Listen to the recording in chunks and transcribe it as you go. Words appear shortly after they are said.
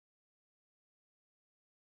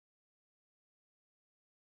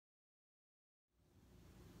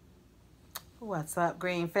What's up,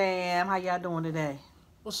 Green Fam? How y'all doing today?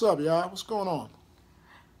 What's up, y'all? What's going on?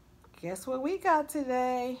 Guess what we got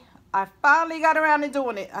today? I finally got around to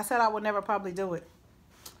doing it. I said I would never probably do it.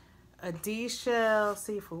 A Deshelled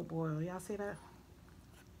Seafood Boil. Y'all see that?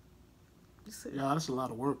 You see? Yeah, that's a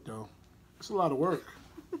lot of work, though. It's a lot of work.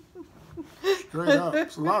 Straight up.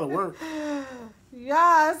 It's a lot of work.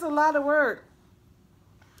 Yeah, it's a lot of work.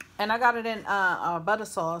 And I got it in butter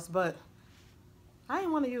sauce, but I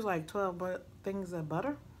didn't want to use like 12 things of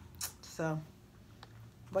butter. So,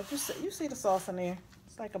 but you see the sauce in there.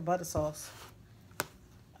 It's like a butter sauce.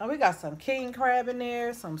 And we got some king crab in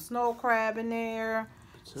there, some snow crab in there,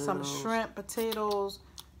 some shrimp, potatoes,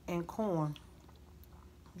 and corn.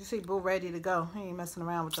 You see Boo ready to go. He ain't messing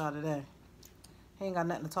around with y'all today. He ain't got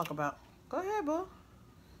nothing to talk about. Go ahead, Boo.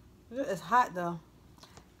 It's hot though.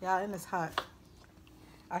 Y'all, and it's hot.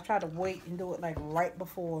 I tried to wait and do it like right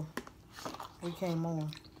before we came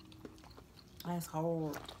on. That's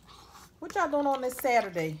hard. What y'all doing on this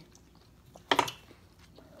Saturday?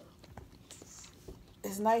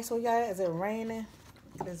 It's nice where y'all at. Is it raining?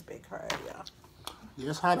 Look at this big crab, y'all.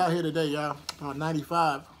 Yeah, it's hot out here today, y'all.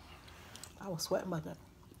 95. I was sweating about that.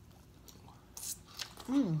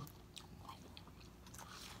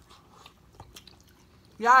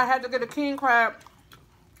 Y'all, I had to get a king crab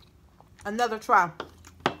another try.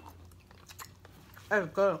 That was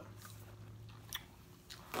good.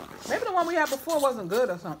 Maybe the one we had before wasn't good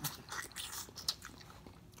or something.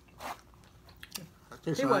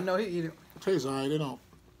 He wouldn't know he eat it. It tastes alright, they don't.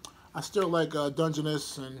 I still like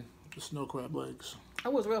Dungeness and the snow crab legs.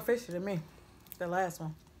 It was real fishy to me, the last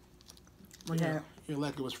one. Yeah, you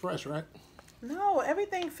like it was fresh, right? No,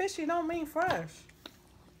 everything fishy don't mean fresh.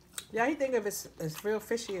 Yeah, he think if it's real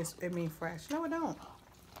fishy, it mean fresh. No, it don't.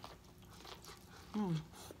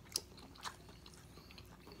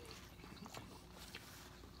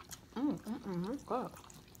 That's good.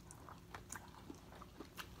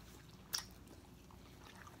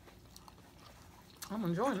 I'm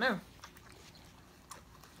enjoying this.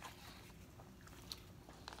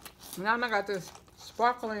 Now I got this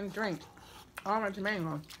sparkling drink, orange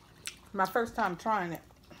mango. My first time trying it.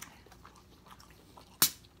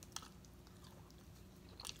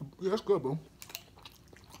 Yeah, that's good, bro.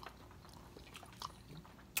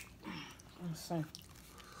 Let's see.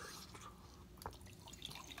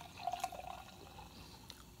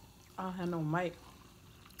 I don't have no mic.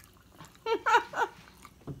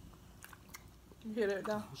 You hear that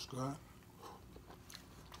though? That's good.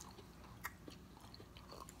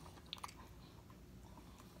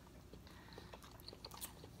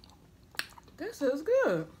 This is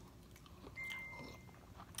good.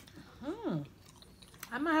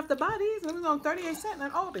 I might have to buy these. It was on 38 cents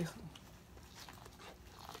at Aldi's.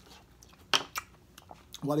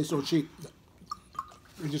 Why they so cheap?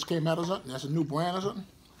 It just came out or something? That's a new brand or something?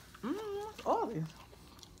 Aldi's.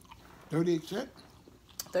 38 cents?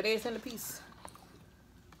 38 cents a piece.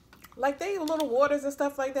 Like they little waters and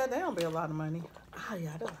stuff like that, they don't be a lot of money. Oh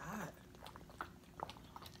yeah, that's hot.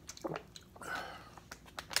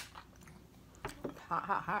 Hot,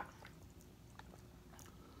 hot, hot.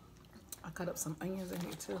 I cut up some onions in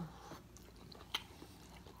here too.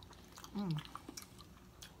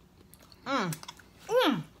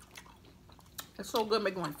 It's so good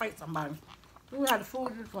making me want to fight somebody. You had the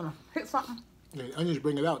food, you just want to hit something. Yeah, the onions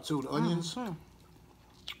bring it out too. The onions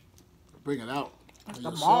bring it out. That's and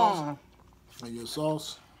the your bomb. sauce. And your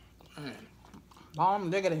sauce. Man. Bomb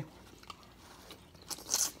diggity.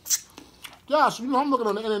 Yeah, so, I'm looking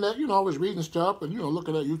on the internet, always reading stuff and,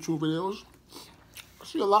 looking at YouTube videos. I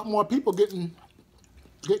see a lot more people getting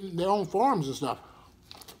their own farms and stuff.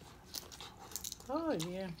 Oh,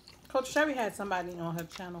 yeah. Coach Sherry had somebody on her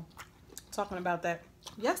channel talking about that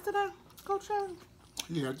yesterday, Coach Sherry?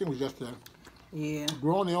 Yeah, I think it was yesterday. Yeah.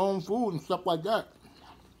 Growing their own food and stuff like that.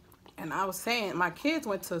 And I was saying, my kids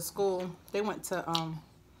went to school. They went to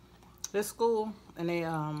this school, and they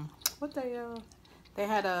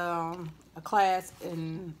had a class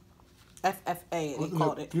in FFA. They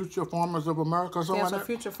called it Future Farmers of America, or something like that.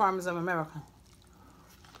 Future Farmers of America.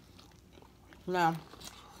 Now,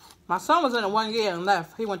 my son was in it 1 year and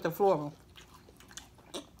left. He went to Florida,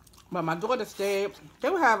 but my daughter stayed. They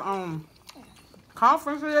would have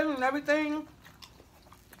conferences and everything.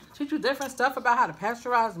 Teach you different stuff about how to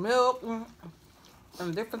pasteurize milk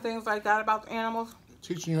and different things like that about the animals.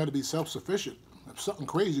 Teaching you how to be self-sufficient. If something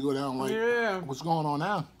crazy go down, like what's going on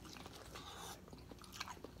now.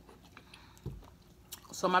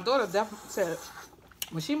 So my daughter definitely said,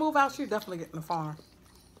 when she move out, she definitely getting a farm.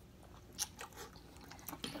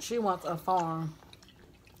 She wants a farm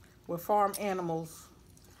with farm animals.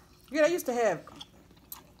 Yeah, they used to have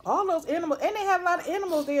All those animals, and they have a lot of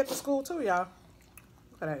animals there at the school too, y'all.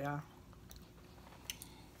 Look at that, y'all.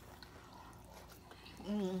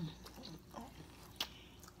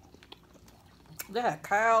 They had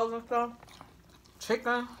cows and stuff,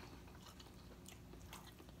 chicken.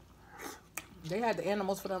 They had the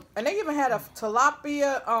animals for them, and they even had a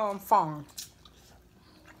tilapia farm.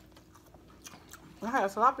 They had a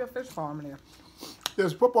tilapia fish farm in there.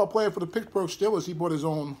 There's a football player for the Pittsburgh Steelers. He bought his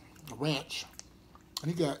own ranch,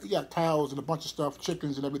 and he got cows and a bunch of stuff,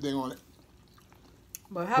 chickens and everything on it.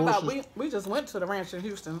 But how about we just went to the ranch in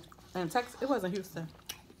Houston, and Texas. It wasn't Houston.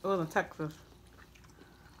 It was in Texas.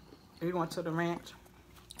 We went to the ranch.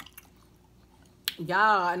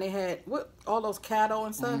 Yeah, and they had all those cattle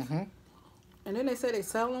and stuff. Mm-hmm. And then they say they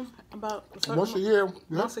sell them about once a year. Yep.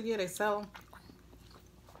 Once a year they sell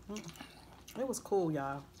them. It was cool,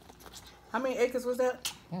 y'all. How many acres was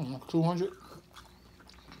that? 200.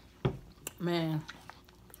 Man,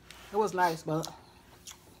 it was nice, but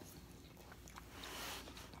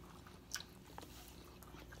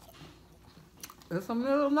it's in the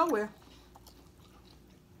middle of nowhere.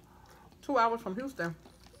 2 hours from Houston.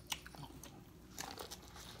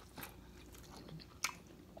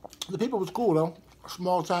 The people was cool though. A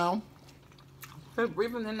small town. They're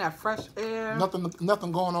breathing in that fresh air.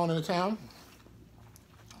 Nothing going on in the town.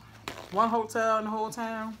 One hotel in the whole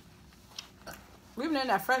town. Breathing in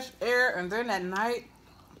that fresh air, and then at night,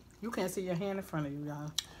 you can't see your hand in front of you,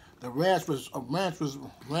 y'all. The ranch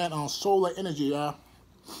ran on solar energy, y'all.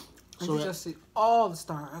 And so you just see all the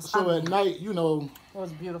stars. So at night, you know, it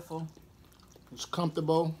was beautiful. It's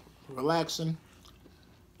comfortable, relaxing.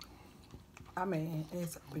 I mean,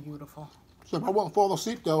 it's beautiful. So if I won't fall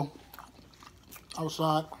asleep though,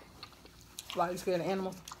 outside. Why, you scared of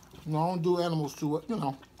animals? No, I don't do animals too, you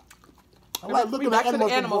know. I like looking at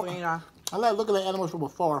animals I like looking at animals from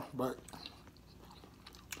afar, but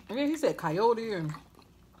yeah, he said coyote and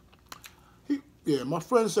yeah, my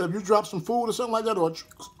friend said if you drop some food or something like that, or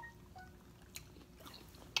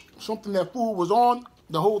something that food was on,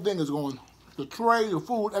 the whole thing is going. The tray, the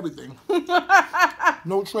food, everything.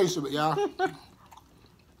 No trace of it, y'all.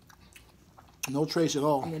 No trace at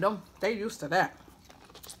all. Yeah, they used to that.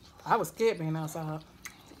 I was scared being outside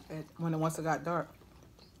when it once it got dark.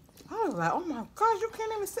 I was like, oh my gosh, you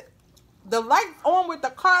can't even see. The light on with the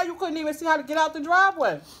car, you couldn't even see how to get out the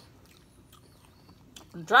driveway.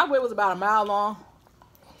 The driveway was about a mile long.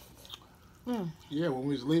 Yeah, when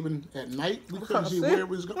we was leaving at night, we couldn't see where it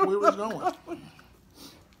was going.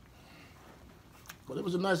 But it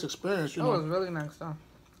was a nice experience, you know. It was really nice, though.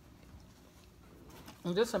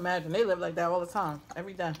 And just imagine, they live like that all the time,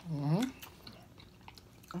 every day. Mm-hmm.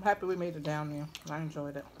 I'm happy we made it down there. I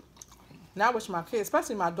enjoyed it. Now I wish my kids,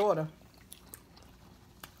 especially my daughter,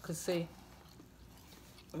 could see.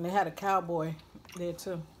 And they had a cowboy there,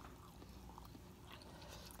 too.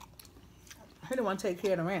 He didn't want to take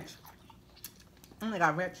care of the ranch. And they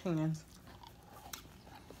got ranch hands.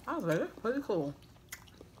 I was like, that's pretty cool.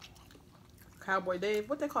 Cowboy Dave.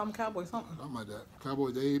 What they call him? Cowboy something? Something like that.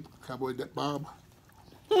 Cowboy Dave, Cowboy Bob.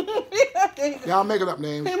 Yeah, y'all making up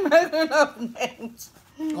names. Making up names.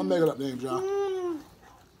 I'm making up names, y'all.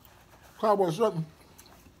 Cowboy something.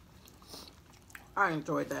 I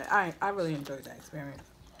enjoyed that. I really enjoyed that experience.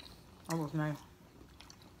 That was nice.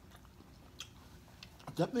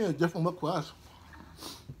 Definitely a different look for us.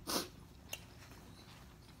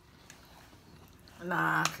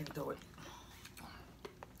 Nah, I can't do it.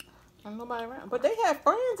 There's nobody around. But they have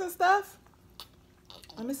friends and stuff.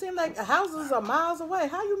 And it seems like houses are miles away.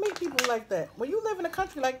 How you meet people like that? When you live in a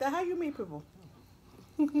country like that, how you meet people?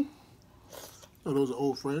 So those are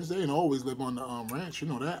old friends. They ain't always live on the ranch. You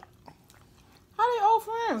know that. How they old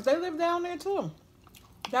friends? They live down there too.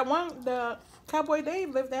 The Cowboy Dave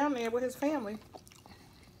lived down there with his family.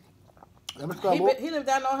 He lived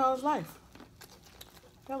down there all his life.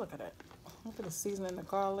 Yeah, look at that. Look at the seasoning, the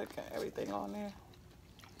garlic, and everything on there.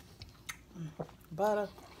 Butter.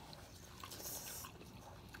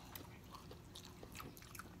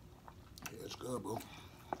 Yeah, it's good, bro.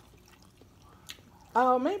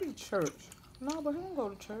 Oh, maybe church. No, but he didn't go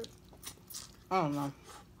to church. I don't know.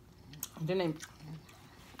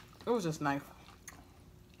 It was just nice.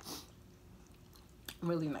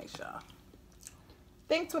 Really nice, y'all.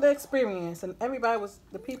 Thanks for the experience, and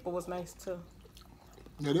the people was nice too.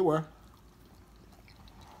 Yeah, they were.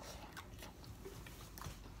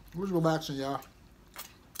 It was relaxing, y'all.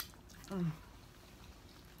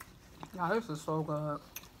 Now this is so good.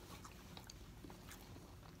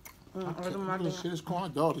 See this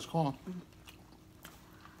corn? Dog, this corn.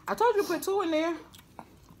 I told you to put 2 in there.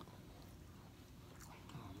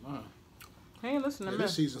 Oh, man. He ain't listening to me.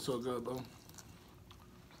 This season's so good, bro.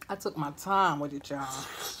 I took my time with it, y'all.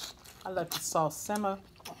 I let the sauce simmer,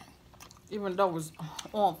 even though it was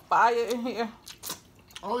on fire in here.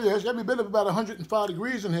 Oh yeah, it's every bit of about 105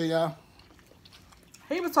 degrees in here, y'all.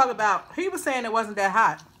 He was saying it wasn't that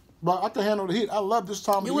hot. But I can handle the heat. I love this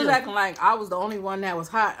time of year. You was acting like I was the only one that was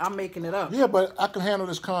hot. I'm making it up. Yeah, but I can handle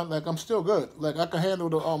this like I'm still good. Like I can handle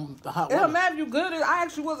the hot It water. don't matter if you good. I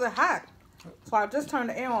actually wasn't hot. So I just turned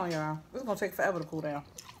the air on, y'all. It's gonna take forever to cool down.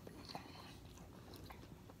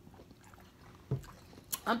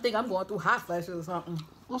 I'm going through hot flashes or something.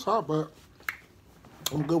 It's hot, but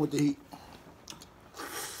I'm good with the heat.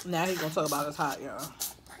 Now he's gonna talk about it's hot, y'all.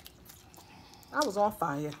 I was on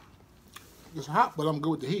fire. It's hot, but I'm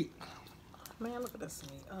good with the heat. Man, look at this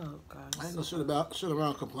meat. Oh God. I ain't gonna sit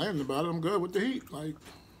around complaining about it. I'm good with the heat. Like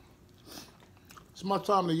it's my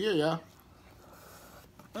time of the year, y'all.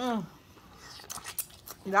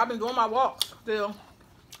 Yeah, I've been doing my walks still.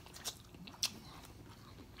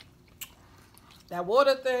 That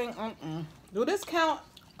water thing, Do this count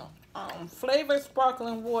flavored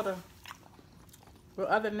sparkling water with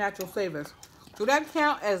other natural flavors? Do that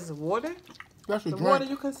count as water? That's a the drink. Water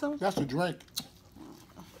you consume? That's a drink.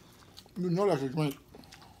 You know that's a drink.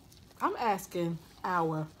 I'm asking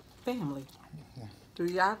our family. Do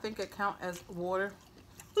y'all think it count as water?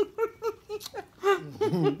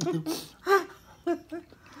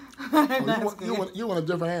 You want a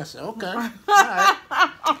different answer. Okay. All right.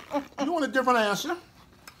 You want a different answer.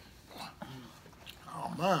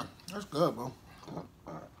 Oh, man. That's good, bro.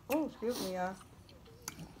 Oh, excuse me, y'all.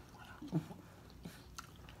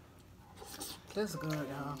 This is good,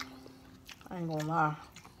 y'all. I ain't gonna lie.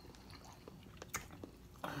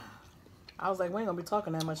 I was like, we ain't gonna be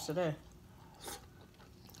talking that much today.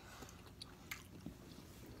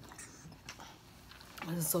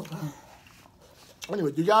 This is so good.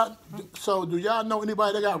 Anyway, do y'all know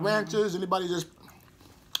anybody that got ranches? Anybody just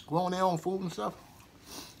growing their own food and stuff?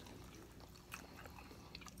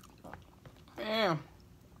 Damn.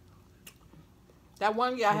 That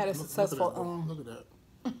one year I had a successful Look at that.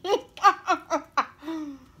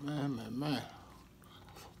 Man.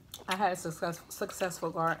 I had a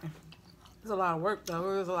successful garden. It's a lot of work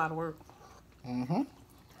though. It was a lot of work. Mm-hmm.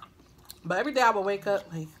 But every day I would wake up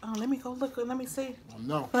like, oh, let me go look, let me see.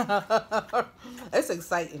 No. It's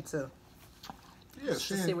exciting too. Yeah, to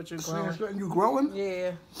see what you're growing. You growing?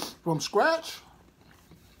 Yeah. From scratch?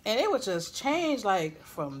 And it would just change like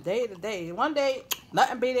from day to day. One day,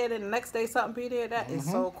 nothing be there, then the next day something be there. That is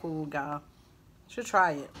so cool, y'all. You should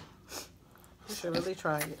try it. You should really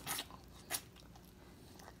try it.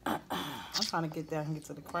 I'm trying to get down and get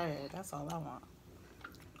to the crab. That's all I want.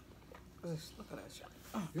 Just look at that shit.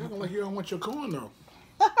 You acting like you don't want your corn, though.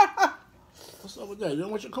 What's up with that? You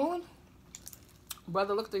don't want your corn?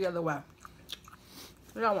 Brother, look the other way.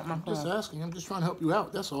 You don't want my corn. Just asking. I'm just trying to help you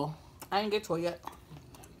out. That's all. I ain't get to it yet.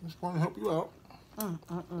 Just trying to help you out.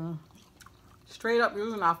 Straight up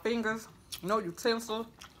using our fingers. No utensil.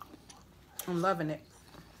 I'm loving it.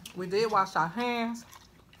 We did wash our hands.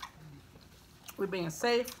 We're being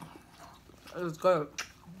safe. It was good.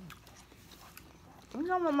 You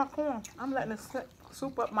don't want my corn. I'm letting it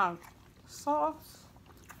soup up my sauce.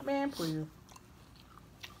 Man, please.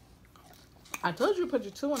 I told you to put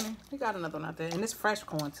your 2 in there. You got another one out there. And it's fresh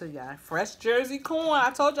corn too, y'all. Fresh Jersey corn. I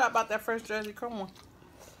told y'all about that fresh Jersey corn.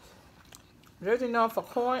 Jersey known for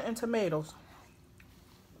corn and tomatoes.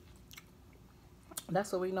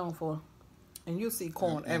 That's what we known for. And you see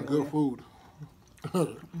corn everywhere. Good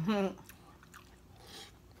food.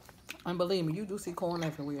 And believe me, you do see corn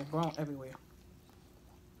everywhere, grown everywhere.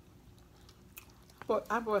 But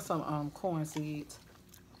I brought some corn seeds.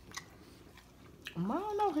 I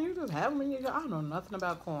don't know, can you just have them in your yard? I don't know nothing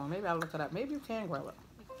about corn. Maybe I'll look it up. Maybe you can grow it.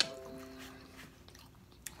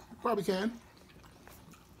 Probably can.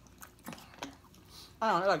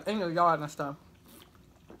 I don't know, like in your yard and stuff.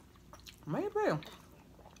 Maybe.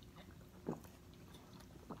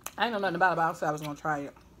 I ain't know nothing about it, but I said I was gonna try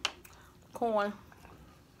it. Corn.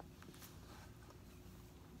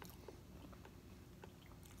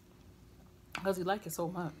 Because he like it so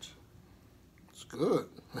much. It's good.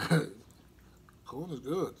 Corn is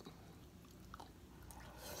good.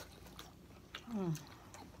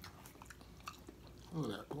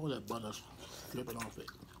 Look at that. Look at that butter flipping off it.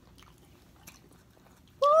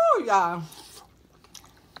 Woo, y'all.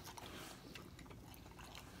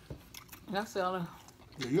 That's the only.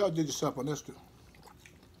 Yeah, you outdid yourself on this too.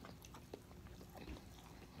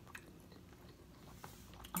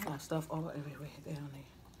 I got stuff all everywhere down there.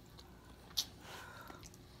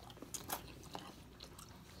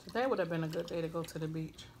 Today would have been a good day to go to the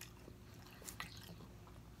beach.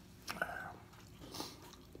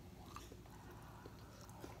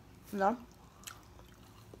 No.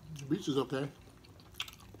 The beach is okay.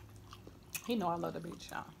 He know I love the beach,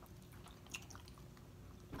 y'all.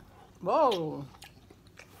 Whoa.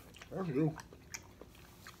 That's you.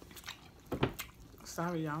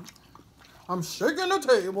 Sorry, y'all. I'm shaking the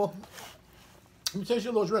table. Let me taste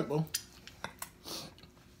your little drink, bro.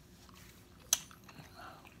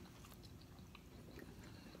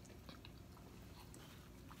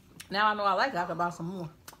 Now I know I like it. I could buy some more.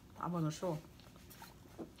 I wasn't sure.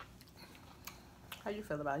 How you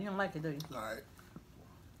feel about it? You don't like it, do you? All right.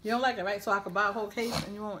 You don't like it, right? So I could buy a whole case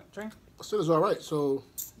and you won't drink? I said it's all right, so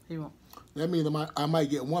You won't. that means I might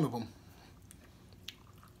get one of them.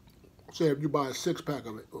 Say if you buy a 6-pack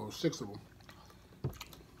of it, or 6 of them.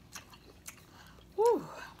 Woo.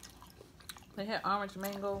 They had orange,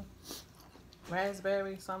 mango,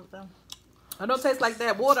 raspberry, something. It don't taste like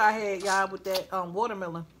that water I had, y'all, with that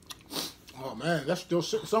watermelon. Oh man, that's still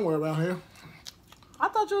sitting somewhere around here. I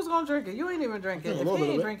thought you was gonna drink it. You ain't even drink it. If you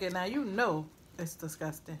ain't it. drink it now, you know it's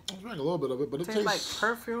disgusting. I drank a little bit of it, but it Tastes tastes like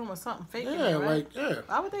perfume or something fake. Yeah, in there, right? like yeah.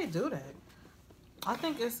 Why would they do that? I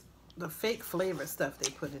think it's the fake flavor stuff they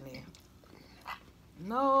put in there.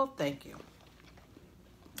 No, thank you.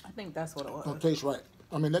 I think that's what it was. Don't taste right.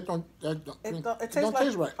 I mean, it It don't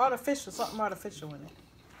taste right. artificial, something artificial in it.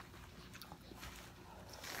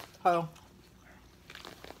 Oh,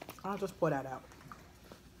 I'll just pour that out.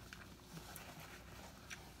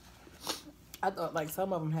 I thought like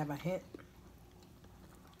some of them have a hint.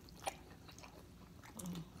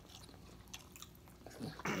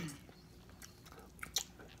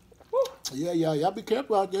 Yeah, y'all be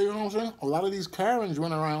careful out there, you know what I'm saying? A lot of these Karens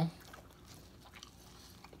run around.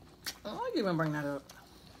 Why you even bring that up?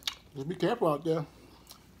 Just be careful out there.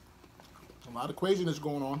 A lot of craziness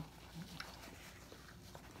going on.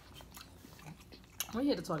 We're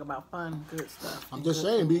here to talk about fun, good stuff. I'm just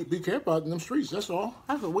saying, be careful out in them streets, that's all.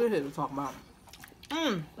 That's what we're here to talk about.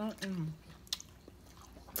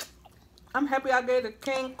 I'm happy I gave the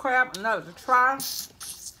king crab another try.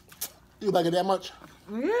 You like it that much?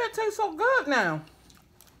 Yeah, it tastes so good now.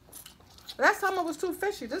 Last time it was too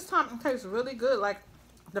fishy. This time it tastes really good. Like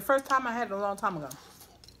the first time I had it a long time ago.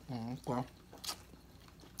 Okay.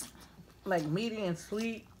 Like meaty and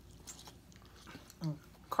sweet.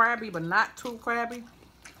 Crabby, but not too crabby.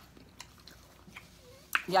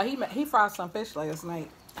 Yeah, he fried some fish last night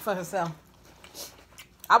for himself.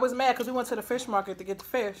 I was mad because we went to the fish market to get the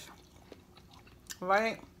fish.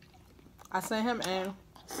 Right? I sent him in.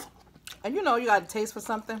 And you know you got to taste for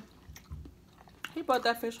something. He brought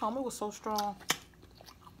that fish home. It was so strong.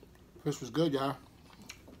 Fish was good, y'all.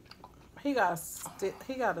 He got a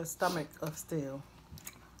stomach of steel.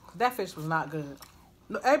 That fish was not good.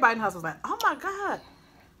 Everybody in the house was like, oh my God.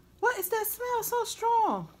 What is that smell so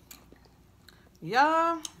strong?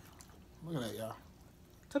 Y'all. Look at that, y'all.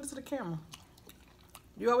 Took it to the camera.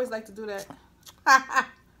 You always like to do that.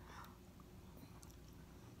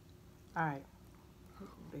 All right.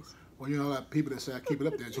 Well, you know, like people that say I keep it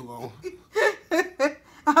up there too long.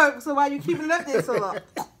 All right, so why you keeping it up there so long?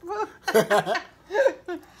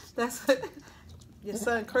 That's what your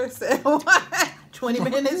son Chris said. 20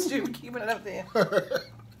 minutes, you keeping it up there.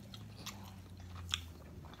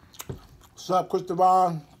 What's up,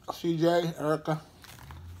 Christopher, CJ, Erica?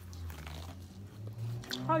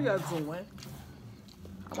 How y'all doing?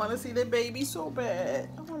 I want to see the baby so bad.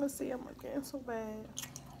 I want to see him again so bad.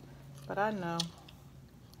 But I know.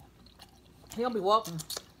 He gonna be walking.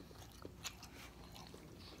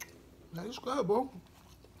 Yeah, it's good, bro.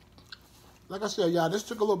 Like I said, y'all, this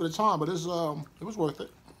took a little bit of time, but it's it was worth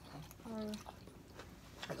it.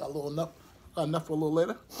 I got enough for a little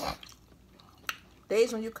later.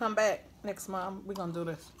 Days when you come back next month, we're gonna do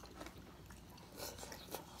this.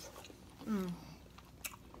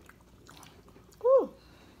 Woo.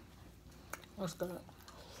 What's good?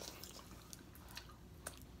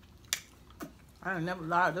 I ain't never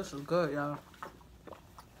lied. This is good, y'all.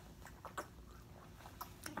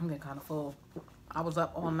 I'm getting kind of full. I was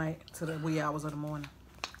up all night to the wee hours of the morning.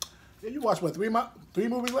 Yeah, you watched what, three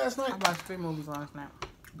movies last night? I watched 3 movies last night.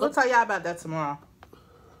 We'll tell y'all about that tomorrow.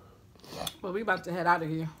 But we about to head out of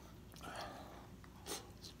here.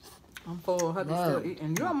 I'm full. Hubby's still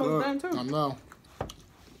eating. You almost done too. I know.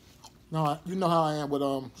 No, you know how I am with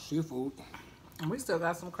seafood. And we still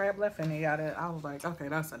got some crab left in here, y'all. That I was like, okay,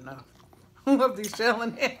 that's enough. Of these shell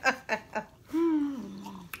in there.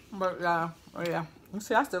 But oh yeah. You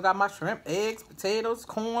see, I still got my shrimp, eggs, potatoes,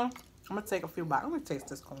 corn. I'm gonna take a few bites. Let me taste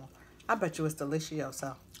this corn. I bet you it's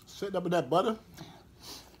delicioso. Sitting up in that butter,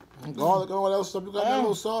 and garlic and all that stuff. You got that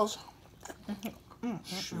little sauce.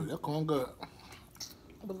 Shoot, that corn good.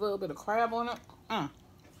 With a little bit of crab on it.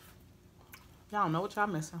 Y'all know what y'all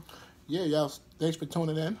missing. Yeah, y'all. Thanks for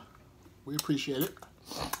tuning in. We appreciate it.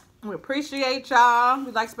 We appreciate y'all.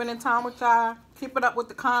 We like spending time with y'all. Keep it up with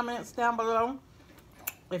the comments down below.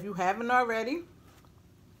 If you haven't already,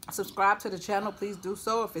 subscribe to the channel. Please do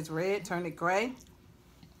so. If it's red, turn it gray.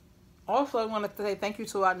 Also, I want to say thank you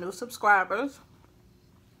to our new subscribers.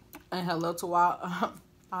 And hello to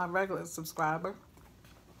our regular subscriber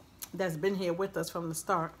that's been here with us from the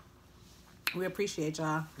start. We appreciate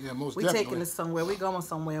y'all. Yeah, most we definitely. Taking this somewhere. We going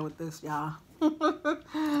somewhere with this, y'all.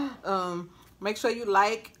 Make sure you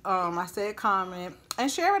like, I said comment,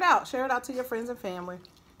 and share it out. Share it out to your friends and family.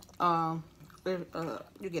 If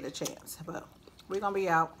you get a chance. But we're going to be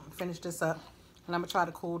out, finish this up, and I'm going to try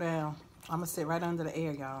to cool down. I'm going to sit right under the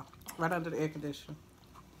air, y'all. Right under the air conditioner.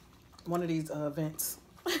 One of these vents.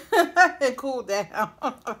 And cool down.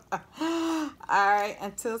 Alright,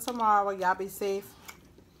 until tomorrow, y'all be safe.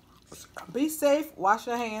 Be safe, wash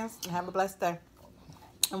your hands, and have a blessed day.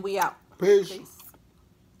 And we out. Peace. Peace.